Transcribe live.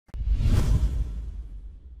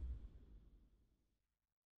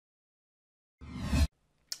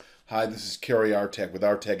Hi, this is Kerry Artag with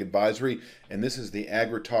Artag Advisory, and this is the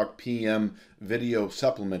AgriTalk PM video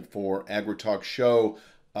supplement for AgriTalk show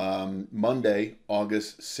Monday,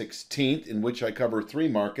 August 16th, in which I cover three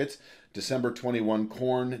markets: December 21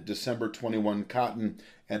 corn, December 21 cotton,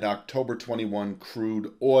 and October 21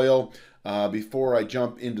 crude oil. Before I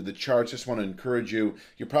jump into the charts, just want to encourage you,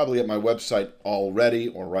 you're probably at my website already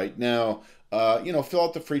or right now. Fill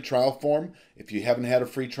out the free trial form. If you haven't had a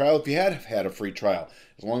free trial, if you have had a free trial,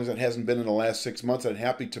 as long as it hasn't been in the last 6 months, I'm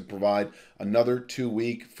happy to provide another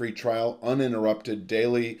 2-week free trial, uninterrupted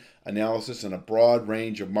daily analysis in a broad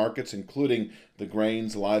range of markets, including the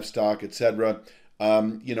grains, livestock, etc.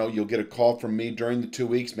 You'll get a call from me during the 2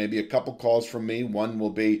 weeks, maybe a couple calls from me. One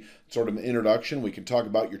will be sort of an introduction. We can talk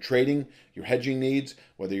about your trading, your hedging needs,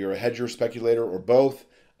 whether you're a hedger, speculator, or both.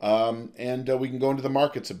 And we can go into the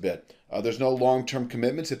markets a bit. There's no long-term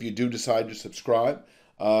commitments if you do decide to subscribe.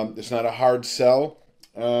 It's not a hard sell.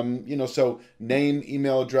 So name,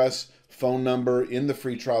 email address, phone number in the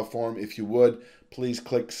free trial form. If you would, please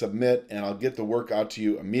click submit, and I'll get the work out to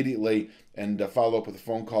you immediately and follow up with a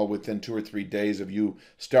phone call within 2 or 3 days of you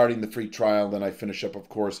starting the free trial. Then I finish up, of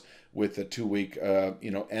course, with a 2-week,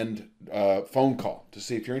 end phone call to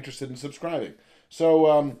see if you're interested in subscribing.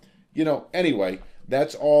 So, anyway,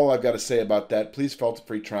 that's all I've got to say about that. Please fill out the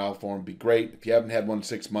free trial form. It'd be great. If you haven't had one in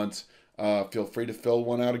 6 months, feel free to fill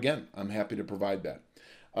one out again. I'm happy to provide that.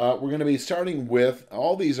 We're going to be starting with,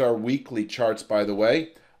 all these are weekly charts, by the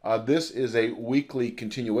way. This is a weekly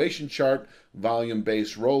continuation chart,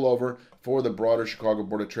 volume-based rollover for the broader Chicago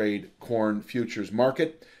Board of Trade corn futures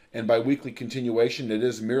market. And by weekly continuation, it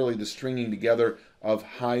is merely the stringing together of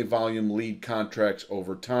high-volume lead contracts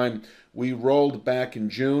over time. We rolled back in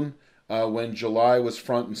June when July was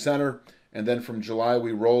front and center, and then from July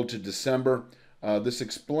we rolled to December. This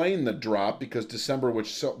explained the drop because December was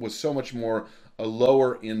so much more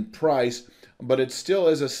lower in price, but it still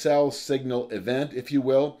is a sell signal event, if you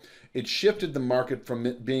will. It shifted the market from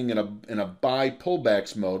it being in a buy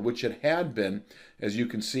pullbacks mode, which it had been. As you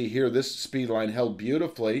can see here, this speed line held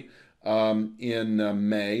beautifully in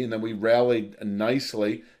May, and then we rallied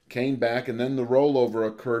nicely, came back, and then the rollover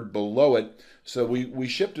occurred below it. So we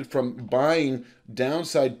shifted from buying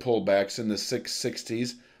downside pullbacks in the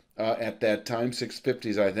 660s at that time,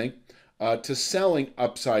 650s I think, to selling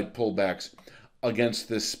upside pullbacks against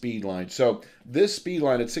this speed line. So this speed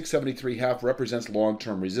line at 673.5 represents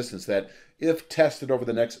long-term resistance that, if tested over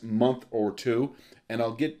the next month or two, and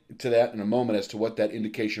I'll get to that in a moment as to what that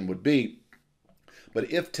indication would be, but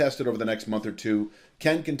if tested over the next month or two,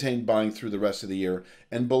 can contain buying through the rest of the year,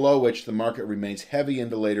 and below which the market remains heavy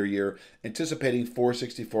into later year, anticipating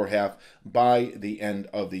 464.5 by the end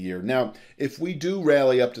of the year. Now, if we do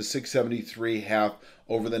rally up to 673.5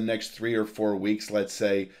 over the next 3 or 4 weeks, let's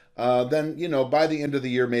say, then, by the end of the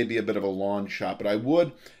year, maybe a bit of a long shot. But I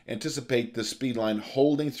would anticipate the speed line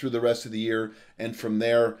holding through the rest of the year, and from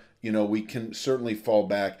there, we can certainly fall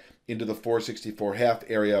back into the 464.5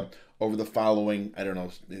 area over the following,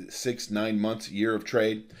 6-9 months, year of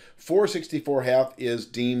trade. 464.5 is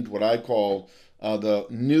deemed what I call the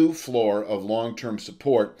new floor of long-term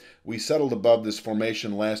support. We settled above this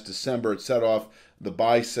formation last December. It set off the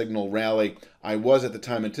buy signal rally. I was at the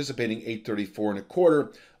time anticipating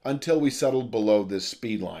 834.25 until we settled below this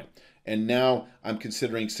speed line. And now I'm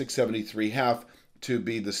considering 673.5 to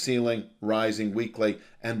be the ceiling, rising weekly,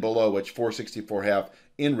 and below which 464.5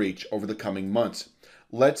 in reach over the coming months.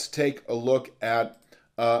 Let's take a look at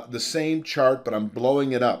the same chart, but I'm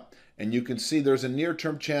blowing it up. And you can see there's a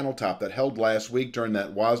near-term channel top that held last week during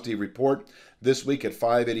that WASDE report. This week at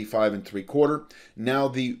 585.75. Now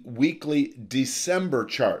the weekly December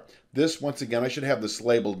chart. This, once again, I should have this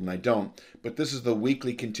labeled and I don't, but this is the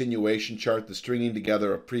weekly continuation chart, the stringing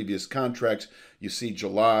together of previous contracts. You see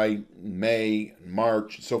July, May,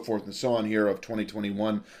 March, so forth and so on here of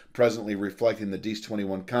 2021, presently reflecting the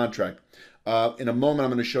DC21 contract. In a moment, I'm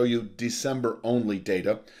going to show you December only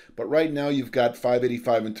data, but right now you've got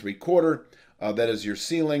 585.75. That is your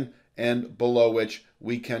ceiling, and below which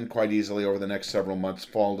we can quite easily over the next several months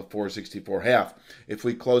fall to 464.5. If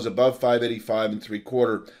we close above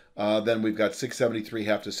 585.75, then we've got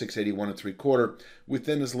 673.5 to 681.75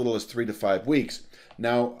 within as little as 3 to 5 weeks.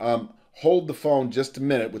 Now, hold the phone just a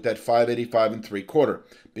minute with that 585.75,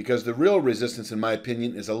 because the real resistance, in my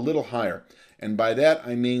opinion, is a little higher. And by that,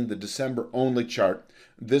 I mean the December only chart,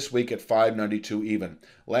 this week at 592 even.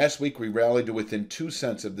 Last week, we rallied to within 2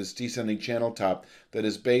 cents of this descending channel top that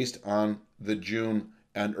is based on the June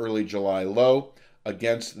and early July low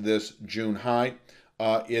against this June high.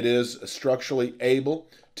 It is structurally able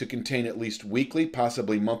to contain at least weekly,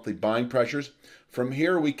 possibly monthly buying pressures. From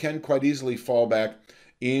here, we can quite easily fall back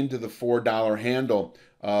into the $4 handle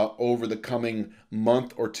over the coming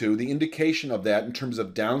month or two. The indication of that in terms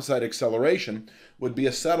of downside acceleration would be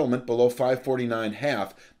a settlement below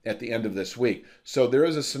 549.5 at the end of this week. So there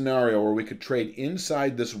is a scenario where we could trade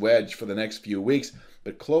inside this wedge for the next few weeks,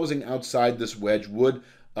 but closing outside this wedge would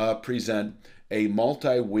present a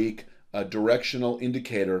multi-week directional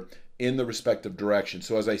indicator in the respective direction.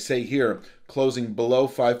 So as I say here, closing below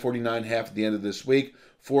 549.5 at the end of this week,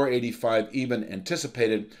 485 even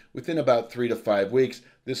anticipated within about 3 to 5 weeks.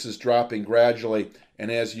 This is dropping gradually,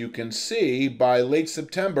 and as you can see, by late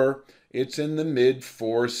September, it's in the mid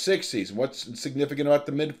 460s. What's significant about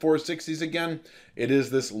the mid 460s again? It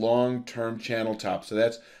is this long-term channel top. So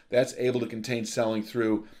that's able to contain selling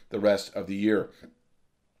through the rest of the year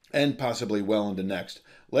and possibly well into next.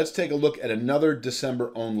 Let's take a look at another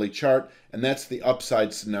December-only chart, and that's the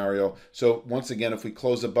upside scenario. So once again, if we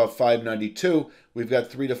close above 592, we've got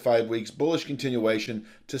 3 to 5 weeks bullish continuation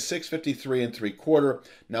to 653 3/4.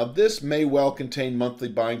 Now this may well contain monthly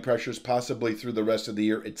buying pressures, possibly through the rest of the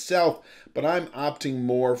year itself, but I'm opting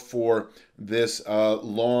more for this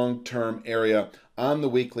long-term area on the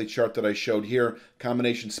weekly chart that I showed here.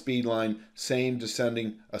 Combination speed line, same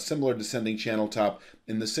descending, a similar descending channel top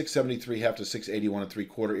in the 673.5 to 681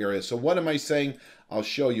 3/4 area. So what am I saying? I'll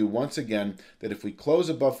show you once again that if we close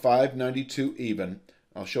above 592 even,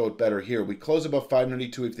 I'll show it better here. We close above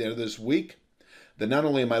 592 at the end of this week, then not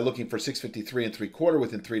only am I looking for 653 3/4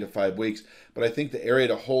 within 3 to 5 weeks, but I think the area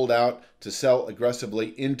to hold out to sell aggressively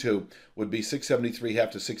into would be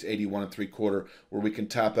 673.5 to 681 3/4, where we can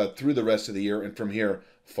top out through the rest of the year and from here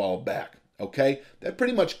fall back. Okay, that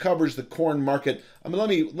pretty much covers the corn market. I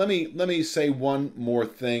mean, let me say one more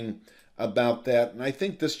thing about that, and I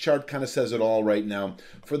think this chart kind of says it all right now.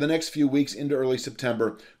 For the next few weeks into early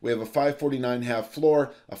September, we have a 549.5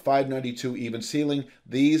 floor, a 592 even ceiling.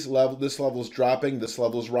 This level is dropping, this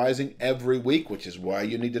level is rising every week, which is why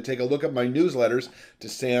you need to take a look at my newsletters to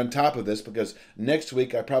stay on top of this, because next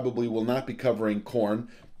week I probably will not be covering corn.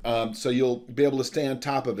 So you'll be able to stay on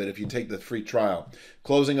top of it if you take the free trial.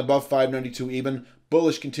 Closing above 592 even,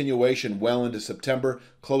 bullish continuation well into September.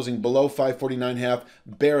 Closing below 549.5,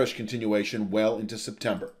 bearish continuation well into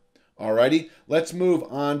September. Alrighty, let's move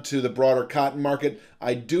on to the broader cotton market.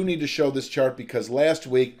 I do need to show this chart because last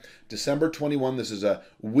week, December 21, this is a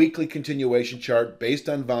weekly continuation chart based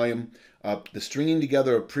on volume, the stringing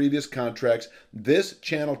together of previous contracts. This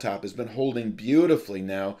channel top has been holding beautifully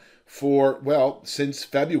now for, well, since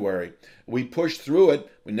February. We pushed through it.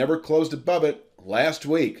 We never closed above it. Last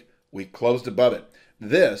week, we closed above it.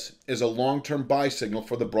 This is a long-term buy signal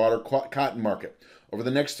for the broader cotton market. Over the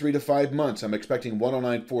next 3 to 5 months, I'm expecting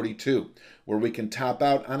 109.42, where we can top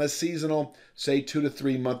out on a seasonal, say 2 to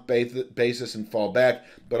 3 month basis and fall back.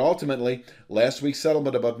 But ultimately, last week's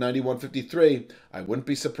settlement above 91.53, I wouldn't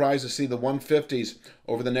be surprised to see the 150s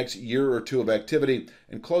over the next year or two of activity,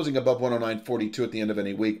 and closing above 109.42 at the end of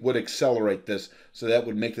any week would accelerate this, so that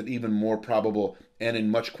would make it even more probable and in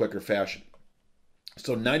much quicker fashion.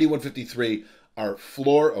 So 91.53, our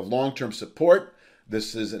floor of long-term support.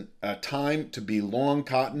 This is a time to be long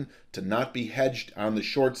cotton, to not be hedged on the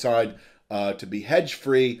short side, to be hedge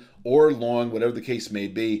free or long, whatever the case may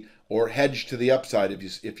be, or hedged to the upside,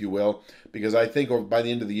 if you will, because I think by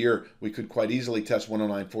the end of the year, we could quite easily test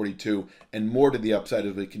 109.42 and more to the upside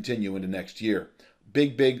as we continue into next year.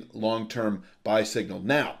 Big long-term buy signal.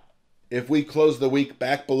 Now, if we close the week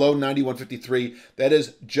back below 91.53, that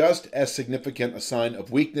is just as significant a sign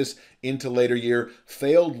of weakness into later year.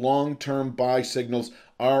 Failed long-term buy signals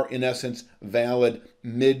are, in essence, valid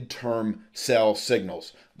mid-term sell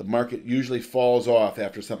signals. The market usually falls off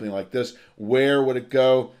after something like this. Where would it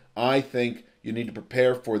go? I think you need to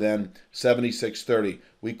prepare for then 76.30.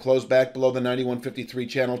 We close back below the 91.53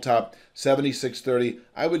 channel top, 76.30.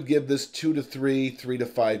 I would give this 3 to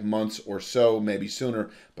 5 months or so, maybe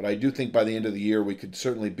sooner. But I do think by the end of the year, we could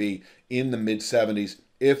certainly be in the mid-70s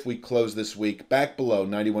if we close this week back below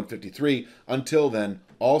 91.53. Until then,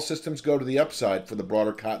 all systems go to the upside for the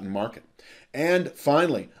broader cotton market. And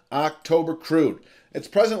finally, October crude. It's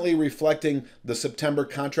presently reflecting the September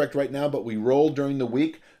contract right now, but we rolled during the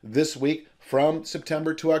week, this week, from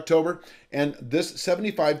September to October. And this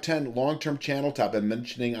 75.10 long-term channel top I'm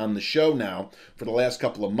mentioning on the show now for the last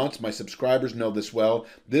couple of months. My subscribers know this well.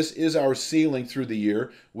 This is our ceiling through the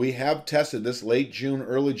year. We have tested this late June,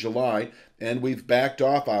 early July, and we've backed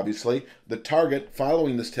off, obviously. The target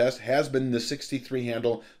following this test has been the 63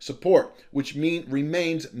 handle support, which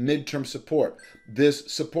remains midterm support.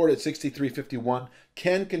 This support at 63.51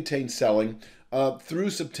 can contain selling through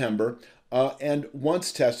September. And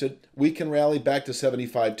once tested, we can rally back to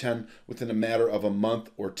 75.10 within a matter of a month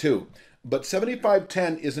or two. But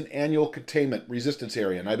 75.10 is an annual containment resistance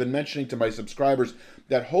area. And I've been mentioning to my subscribers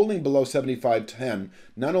that holding below 75.10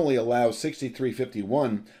 not only allows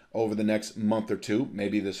 63.51 over the next month or two,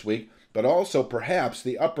 maybe this week, but also perhaps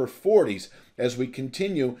the upper 40s as we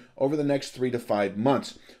continue over the next 3 to 5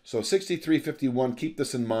 months. So 63.51, keep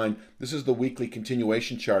this in mind. This is the weekly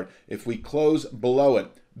continuation chart. If we close below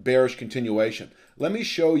it, bearish continuation. Let me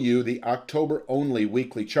show you the October only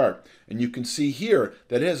weekly chart. And you can see here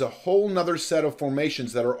that it has a whole nother set of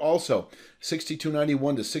formations that are also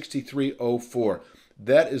 62.91 to 63.04.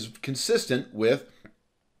 That is consistent with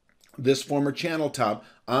this former channel top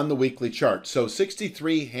on the weekly chart. So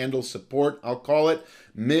 63 handles support, I'll call it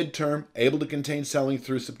midterm, able to contain selling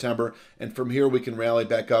through September, and from here we can rally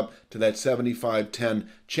back up to that 75.10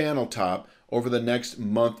 channel top over the next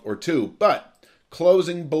month or two. But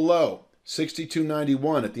closing below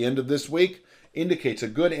 62.91 at the end of this week indicates a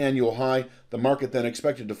good annual high. The market then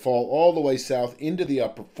expected to fall all the way south into the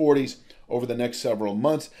upper 40s over the next several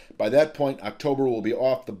months. By that point, October will be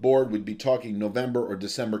off the board. We'd be talking November or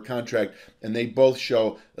December contract, and they both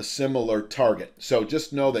show a similar target. So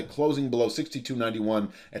just know that closing below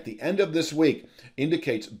 62.91 at the end of this week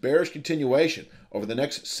indicates bearish continuation over the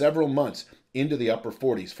next several months into the upper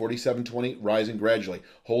 40s, 47.20, rising gradually.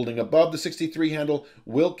 Holding above the 63 handle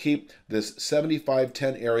will keep this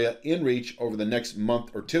 75.10 area in reach over the next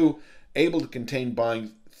month or two, able to contain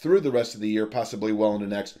buying through the rest of the year, possibly well into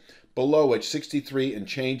next. Below which 63 and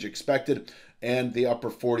change expected, and the upper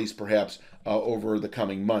 40s perhaps over the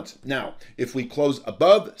coming months. Now, if we close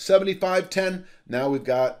above 75.10, now we've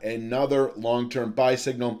got another long-term buy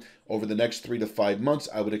signal over the next 3 to 5 months.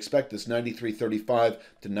 I would expect this 93.35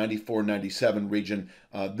 to 94.97 region.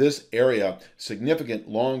 This area, significant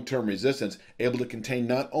long-term resistance, able to contain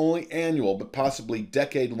not only annual but possibly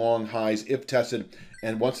decade-long highs if tested,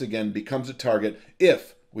 and once again becomes a target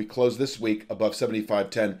if we close this week above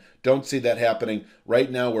 75.10. Don't see that happening. Right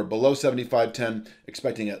now, we're below 75.10,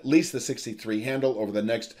 expecting at least the 63 handle over the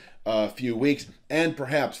next few weeks, and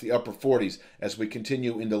perhaps the upper 40s as we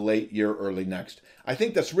continue into late year, early next. I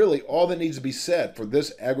think that's really all that needs to be said for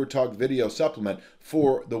this AgriTalk video supplement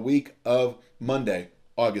for the week of Monday,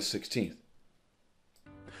 August 16th.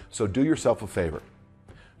 So do yourself a favor.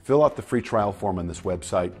 Fill out the free trial form on this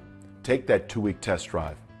website. Take that 2-week test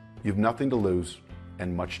drive. You've nothing to lose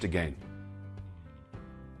and much to gain.